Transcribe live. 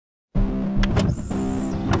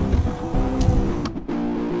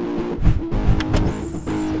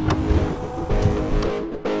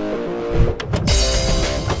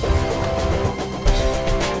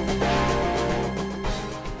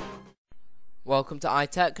Welcome to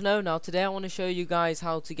iTechno. Now today I want to show you guys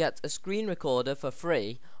how to get a screen recorder for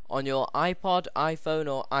free on your iPod, iPhone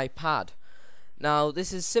or iPad. Now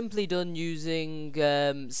this is simply done using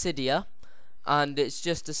Cydia, and it's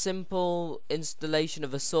just a simple installation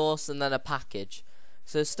of a source and then a package.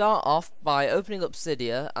 So start off by opening up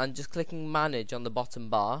Cydia and just clicking manage on the bottom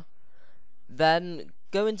bar. Then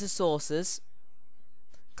go into sources,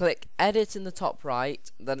 click edit in the top right,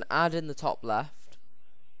 then add in the top left,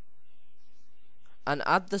 and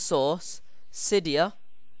add the source Cydia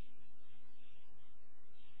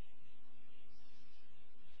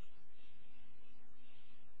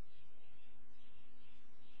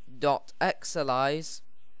 .xlize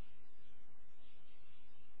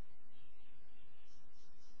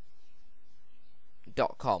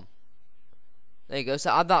 .com. There you go.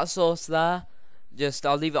 So add that source there.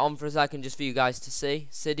 I'll leave it on for a second just for you guys to see.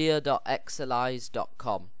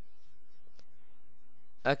 Cydia.xlize.com.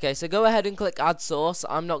 Okay, so go ahead and click add source.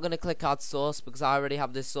 I'm not going to click add source because I already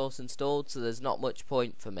have this source installed, so there's not much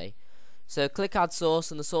point for me. So click add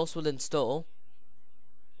source and the source will install.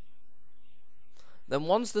 Then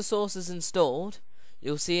once the source is installed,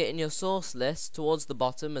 you'll see it in your source list towards the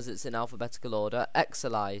bottom as it's in alphabetical order,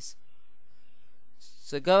 Xlize.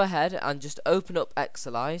 So go ahead and just open up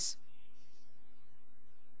Xlize.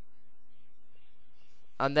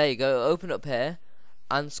 And there you go, open up here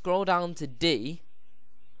and scroll down to D,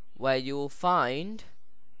 where you will find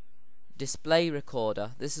display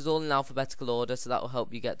recorder. This is all in alphabetical order, so that will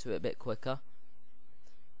help you get to it a bit quicker.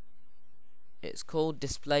 It's called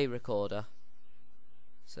display recorder.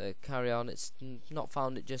 So carry on, it's not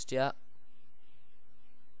found it just yet.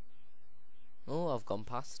 Oh, I've gone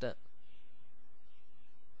past it.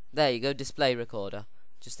 There you go, display recorder.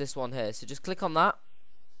 Just this one here. So just click on that.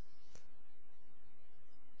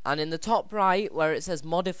 And in the top right where it says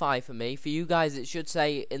modify for me, for you guys it should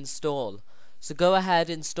say install. So go ahead,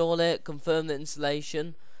 install it, confirm the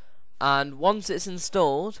installation, and once it's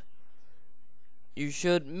installed you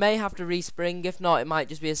may have to respring. If not, it might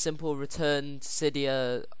just be a simple return to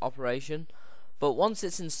Cydia operation. But once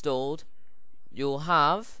it's installed, you'll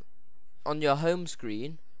have on your home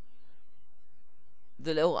screen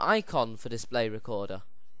the little icon for display recorder.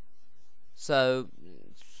 So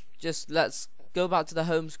just let's go back to the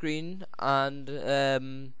home screen and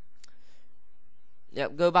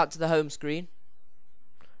go back to the home screen,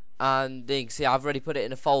 and you can see I've already put it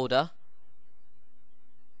in a folder.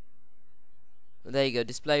 There you go,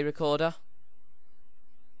 display recorder.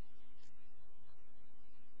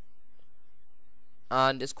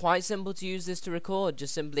 And it's quite simple to use this to record.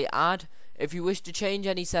 Just simply add. If you wish to change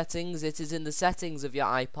any settings, it is in the settings of your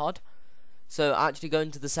iPod. So actually go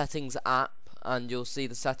into the settings app and you'll see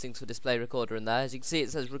the settings for display recorder in there. As you can see, it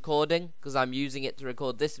says recording because I'm using it to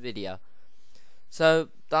record this video. So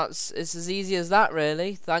it's as easy as that,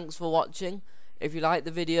 really. Thanks for watching. If you like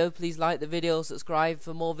the video, please like the video, subscribe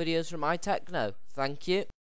for more videos from iTechno. Thank you.